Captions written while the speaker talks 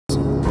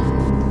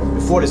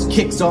before this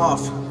kicks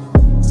off,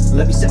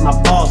 let me set my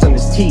balls on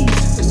this tease,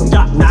 cause I'm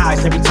dotting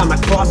eyes every time I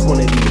cross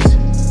one of these.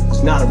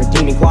 It's not a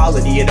redeeming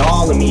quality at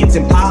all in me. It's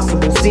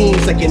impossible,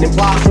 seems like an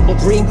implausible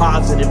dream.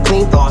 Positive,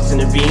 clean thoughts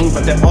intervene,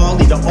 but they're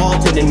all either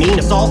altered and mean,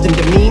 assault and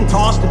demean,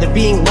 tossed with it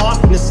being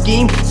lost in the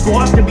scheme,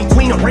 squashed in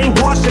between a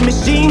brainwashing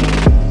machine.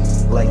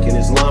 Like an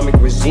Islamic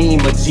regime,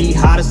 a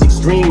jihadist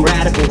extreme,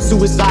 radical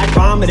suicide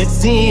bomb at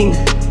seeing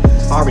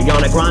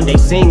Ariana Grande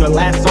sing her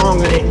last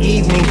song of the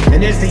evening,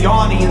 and there's the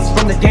audience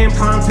from the damn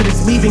concert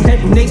is leaving.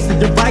 Detonates the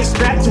device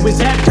strapped to his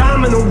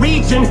abdominal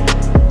region.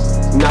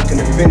 I'm not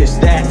gonna finish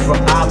that for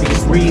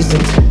obvious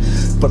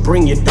reasons, but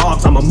bring your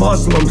dogs, I'm a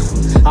Muslim.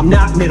 I'm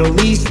not Middle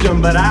Eastern,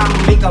 but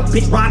I'll make a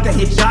bitch rock a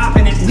hijab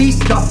and at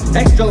least a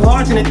extra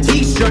large in a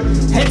t-shirt,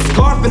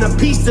 headscarf and a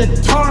piece of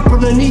tarp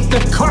underneath the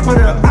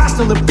carpenter.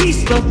 Hasta la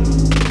vista.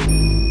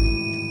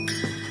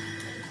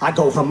 I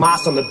go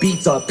Hamas on the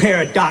beats, a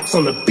paradox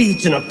on the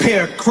beach, and a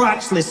pair of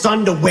crotchless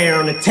underwear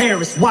on a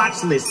terrorist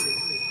watch list.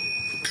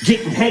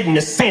 Getting head in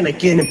the sand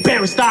like an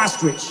embarrassed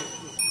ostrich.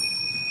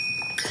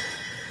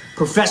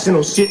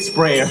 Professional shit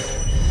sprayer.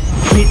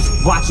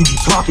 Bitch, watch who you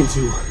talking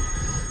to.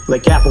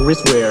 Like Apple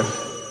wristwear.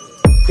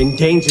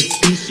 Endangered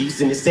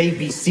species in this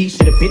ABC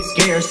shit a bit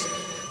scarce.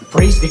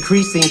 Praise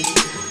decreasing.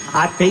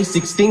 I face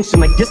extinction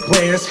like disc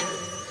players.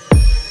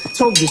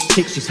 Told this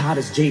chick she's hot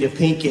as Jada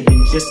Pinkett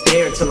and just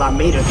stared till I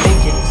made her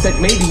think it.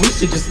 Said maybe we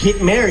should just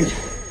get married.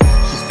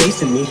 She's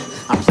facing me.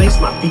 I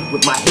place my feet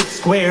with my hips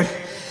square.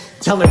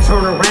 Tell her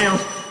turn around.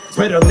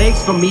 Spread her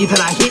legs for me,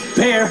 then I hit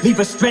bare. Leave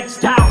her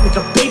stretched out like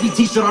a baby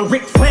t-shirt on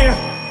Ric Flair.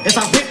 As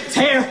I rip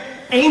tear,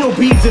 anal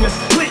beads in a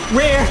split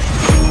rare.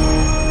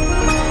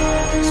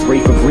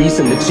 Spray for grease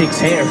in the chick's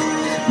hair.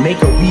 Make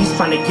her wheeze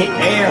trying to get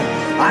air.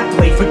 I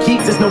play for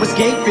keeps, there's no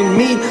escaping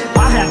me.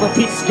 I have a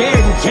bitch scared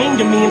and chained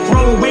to me and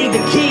throw away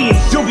the key. And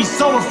she'll be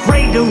so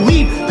afraid to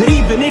leave that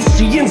even if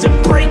she ends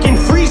up breaking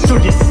free, she'll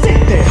just sit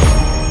there,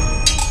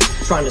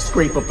 trying to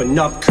scrape up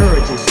enough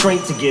courage and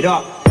strength to get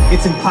up.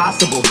 It's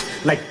impossible,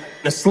 like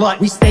a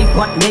slut. We stay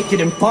butt naked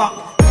and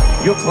fuck.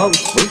 Your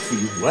clothes wait for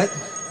you, what?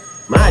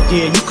 My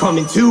idea, you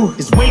coming to,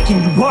 is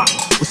waking you up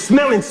with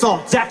smelling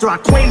salts after I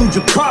quaalude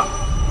your cup.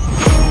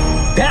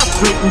 That'll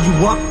straighten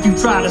you up if you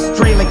try to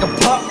stray like a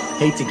pup.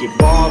 Hate to get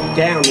bogged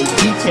down in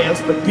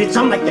details, but bitch,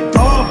 I'm like the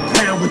dog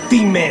pound with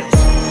females.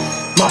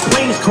 My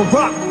brain is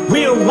corrupt,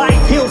 real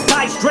life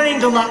hillside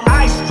strangler.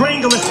 I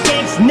strangle a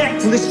snake's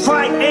neck till it's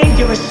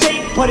triangular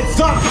shape, but it's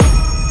up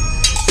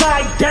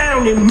side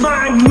down in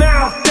my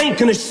mouth, ain't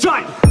gonna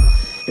shut.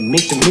 It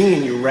makes me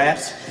in your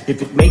raps.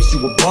 If it makes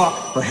you a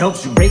buck or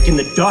helps you rake in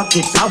the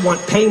ducats, I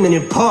want payment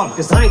in pub,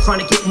 cause I ain't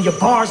trying to get in your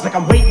bars like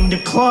I'm waiting to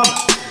club.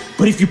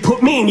 But if you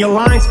put me in your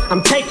lines,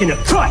 I'm taking a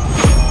cut.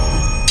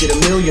 Get a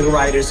million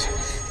writers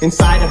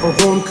inside of a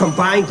room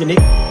combined, and it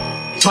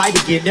try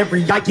to get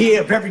every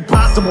idea of every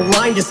possible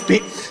line to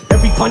spit,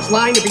 every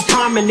punchline, every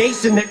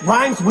combination that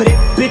rhymes with it.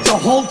 Bitch, a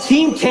whole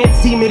team can't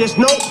see me, there's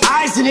no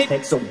eyes in it.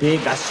 Head so big,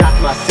 I shot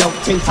myself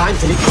 10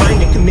 times in it, trying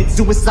to commit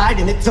suicide,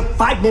 and it took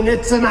 5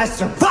 minutes and I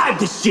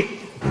survived this shit.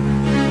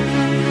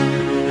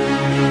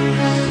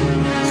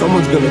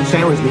 Someone's gonna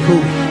challenge me, who?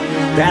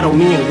 Battle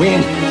me and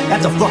win,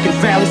 that's a fucking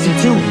fallacy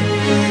too.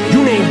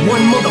 You name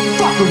one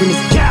motherfucker in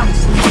this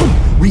galaxy.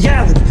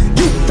 Reality,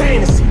 you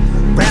fantasy.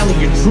 Rally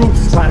your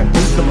troops, try to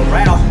boost the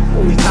morale.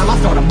 Only time I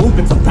start a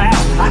movement's a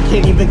foul. I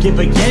can't even give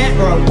a yeah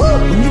or a woo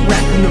when you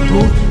rap in the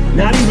booth.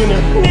 Not even a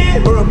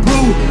nah or a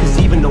boo. Cause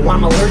even though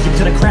I'm allergic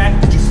to the crack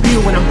that you feel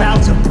when I'm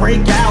about to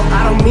break out,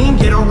 I don't mean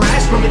get a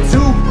rash from it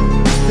too.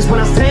 Cause when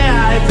I say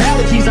I have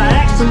allergies, I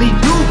actually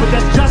do. But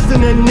that's just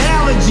an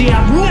analogy,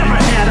 I've never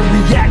had a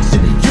reaction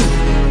to you.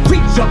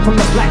 Reach up from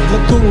the Black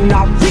Lagoon,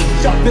 I'll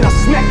reach up and I'll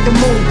smack the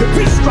moon. The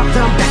restruct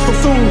that I'm back so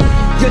soon.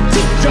 You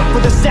teach up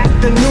for this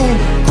afternoon.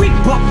 Creep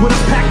up with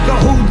a pack of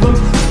hoodlums.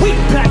 We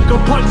pack a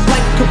punch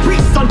like Capri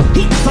Sun.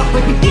 Heats up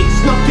like we eat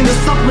snuck in a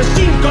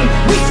submachine gun.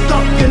 We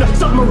stuck in a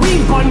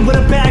submarine bun with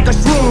a bag of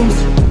shrooms.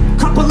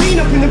 Coupling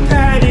up in a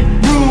padded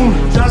room.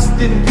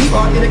 Justin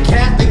Bieber in a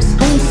Catholic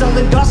school,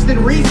 selling dust and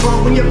reefer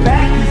when you're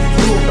back.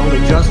 Don't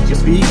adjust your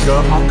speaker,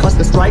 I'll cuss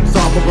the stripes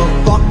off of a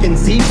fucking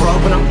zebra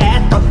when I'm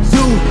at the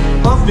zoo.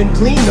 Huffing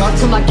cleaner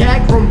till I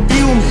gag from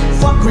fumes.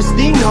 Fuck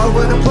Christina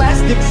with a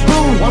plastic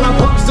spoon while I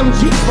bump some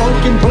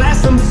G-Funk and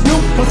blast some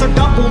Snoop. Cause her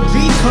double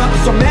G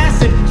cups are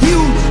massive,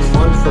 huge. It's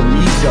fun for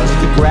me just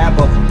to grab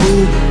a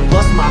boob.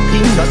 Plus my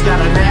peanuts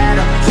got an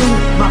attitude.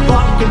 My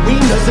fucking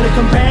wieners in a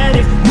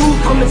combative mood.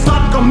 Come and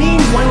suck a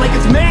mean one like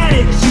it's mad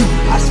at you.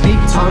 I speak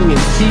tongue in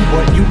cheek,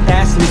 what you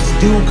athletes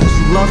do. Cause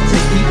you love to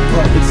eat,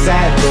 but it's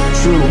sad but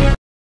true.